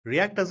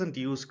React doesn't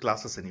use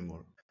classes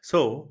anymore.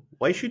 So,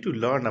 why should you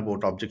learn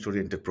about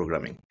object-oriented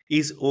programming?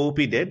 Is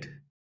OOP dead?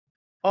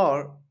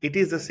 Or it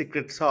is the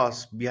secret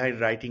sauce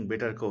behind writing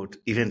better code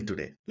even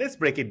today? Let's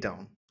break it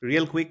down.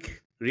 Real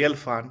quick, real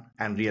fun,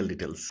 and real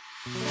details.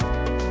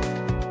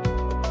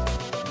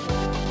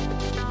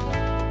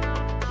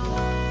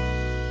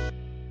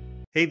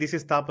 Hey, this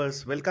is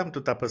Tapas. Welcome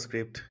to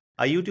tapaScript,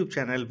 a YouTube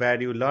channel where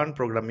you learn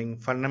programming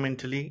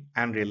fundamentally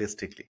and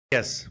realistically.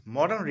 Yes,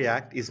 modern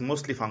React is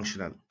mostly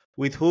functional,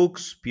 with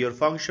hooks, pure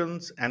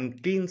functions,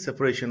 and clean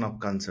separation of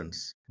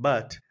concerns.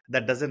 But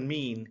that doesn't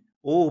mean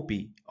OOP,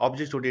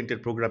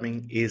 object-oriented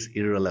programming, is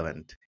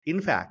irrelevant.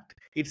 In fact,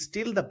 it's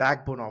still the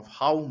backbone of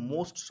how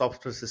most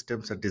software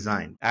systems are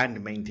designed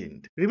and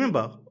maintained.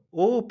 Remember,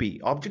 OOP,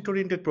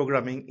 object-oriented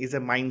programming, is a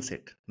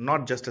mindset,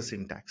 not just a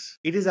syntax.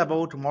 It is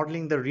about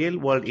modeling the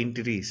real-world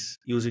entities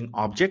using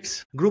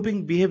objects,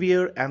 grouping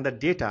behavior and the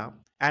data,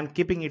 and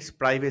keeping its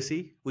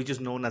privacy, which is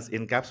known as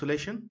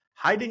encapsulation,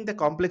 hiding the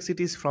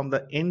complexities from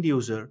the end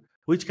user,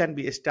 which can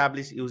be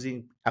established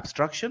using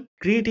abstraction,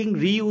 creating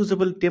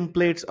reusable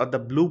templates or the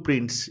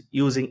blueprints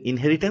using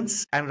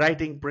inheritance, and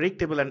writing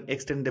predictable and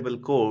extendable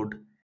code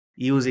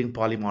using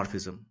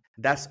polymorphism.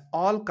 That's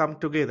all come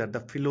together,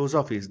 the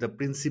philosophies, the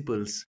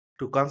principles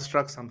to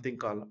construct something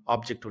called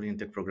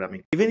object-oriented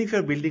programming. Even if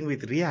you're building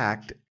with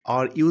React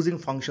or using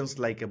functions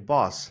like a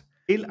boss,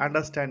 still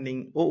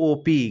understanding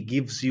OOP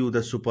gives you the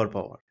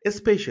superpower,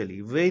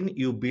 especially when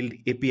you build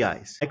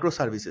APIs,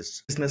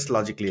 microservices, business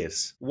logic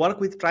layers.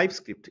 Work with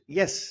TypeScript.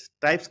 Yes,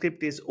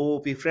 TypeScript is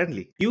OOP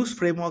friendly. Use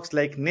frameworks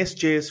like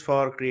Nest.js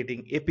for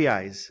creating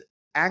APIs,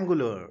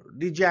 Angular,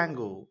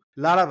 Django,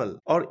 Laravel,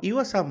 or you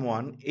are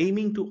someone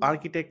aiming to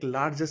architect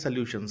larger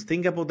solutions.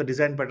 Think about the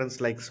design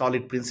patterns like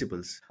solid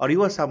principles, or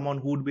you are someone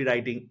who would be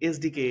writing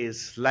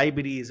SDKs,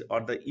 libraries,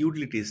 or the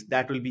utilities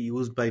that will be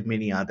used by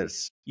many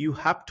others. You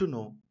have to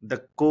know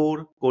the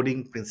core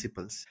coding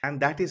principles, and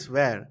that is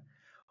where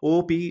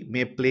OOP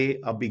may play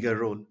a bigger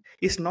role.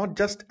 It's not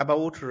just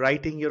about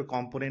writing your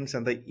components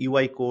and the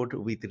UI code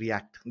with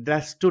React.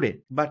 That's today.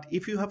 But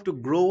if you have to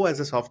grow as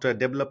a software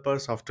developer,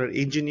 software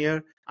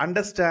engineer,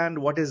 understand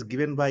what is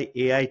given by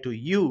AI to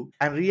you,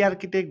 and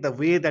re-architect the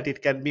way that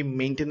it can be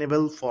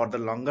maintainable for the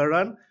longer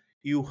run,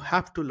 you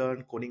have to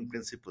learn coding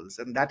principles,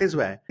 and that is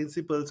where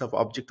principles of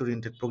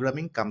object-oriented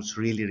programming comes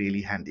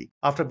really handy.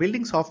 After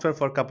building software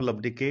for a couple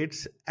of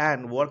decades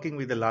and working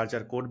with the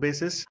larger code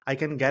bases, I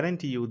can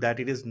guarantee you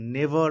that it is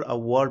never a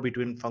war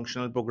between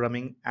functional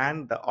programming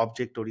and the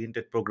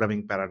object-oriented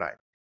programming paradigm.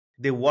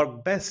 They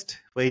work best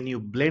when you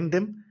blend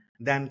them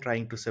than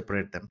trying to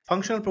separate them.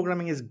 Functional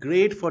programming is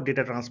great for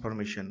data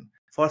transformation,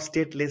 for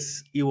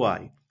stateless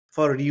UI,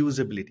 for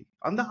reusability.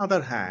 On the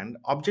other hand,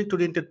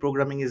 object-oriented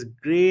programming is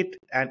great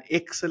and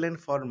excellent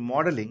for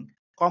modeling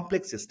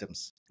complex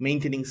systems,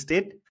 maintaining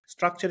state,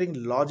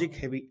 structuring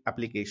logic-heavy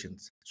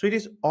applications. So it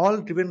is all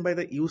driven by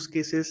the use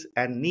cases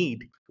and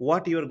need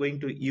what you are going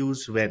to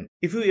use when.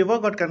 If you ever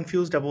got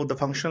confused about the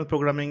functional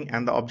programming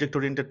and the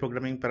object-oriented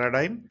programming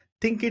paradigm,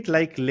 think it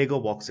like Lego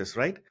boxes,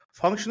 right?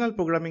 Functional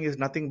programming is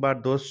nothing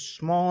but those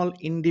small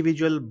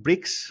individual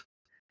bricks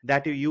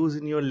that you use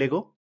in your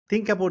Lego.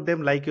 Think about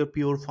them like your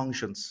pure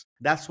functions.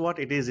 That's what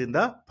it is in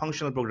the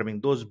functional programming.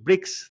 Those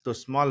bricks,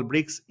 those small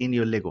bricks in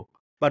your Lego.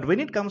 But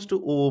when it comes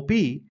to OOP,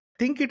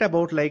 think it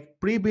about like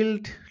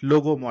pre-built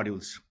logo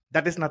modules.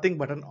 That is nothing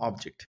but an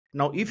object.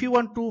 Now, if you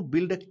want to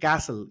build a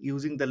castle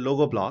using the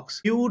logo blocks,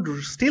 you would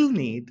still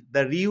need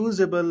the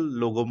reusable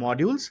logo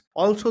modules,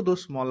 also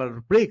those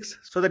smaller bricks,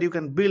 so that you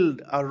can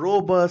build a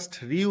robust,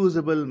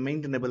 reusable,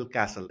 maintainable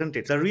castle. Isn't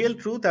it? The real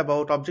truth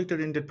about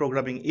object-oriented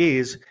programming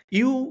is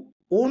you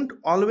won't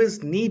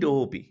always need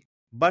OOP,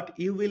 but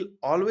you will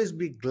always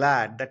be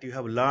glad that you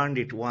have learned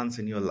it once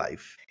in your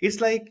life.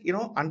 It's like,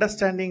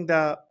 understanding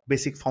the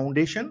basic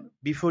foundation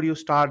before you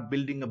start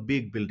building a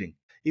big building.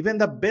 Even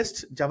the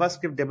best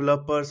JavaScript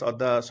developers or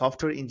the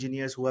software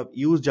engineers who have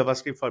used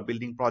JavaScript for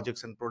building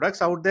projects and products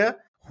out there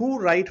who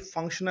write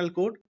functional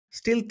code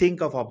still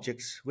think of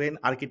objects when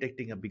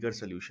architecting a bigger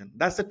solution.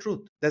 That's the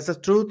truth. That's the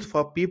truth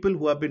for people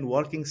who have been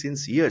working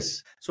since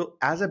years. So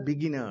as a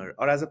beginner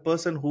or as a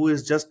person who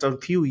is just a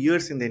few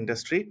years in the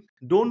industry,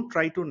 don't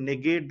try to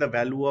negate the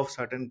value of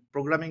certain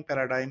programming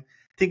paradigm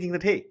thinking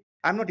that, hey,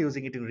 I'm not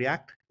using it in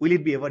React. Will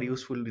it be ever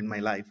useful in my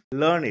life?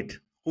 Learn it.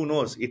 Who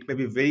knows, it may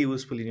be very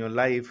useful in your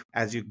life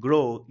as you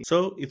grow.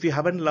 So if you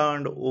haven't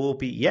learned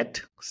OOP yet,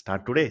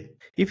 start today.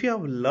 If you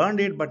have learned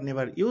it but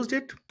never used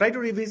it, try to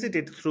revisit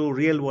it through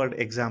real world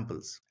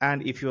examples.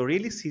 And if you're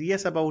really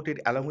serious about it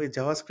along with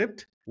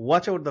JavaScript,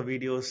 watch out the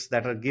videos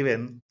that are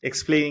given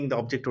explaining the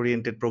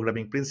object-oriented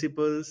programming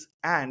principles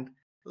and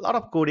a lot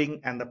of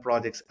coding and the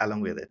projects along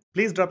with it.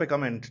 Please drop a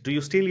comment. Do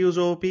you still use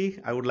OOP?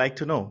 I would like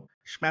to know.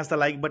 Smash the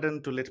like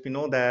button to let me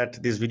know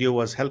that this video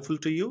was helpful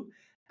to you.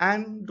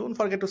 And don't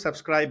forget to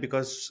subscribe,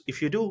 because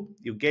if you do,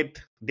 you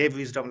get dev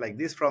wisdom like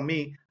this from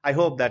me. I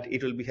hope that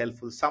it will be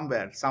helpful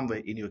somewhere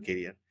in your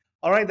career.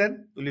 All right,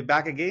 then we'll be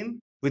back again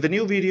with a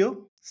new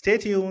video. Stay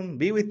tuned,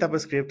 be with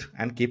tapaScript,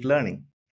 and keep learning.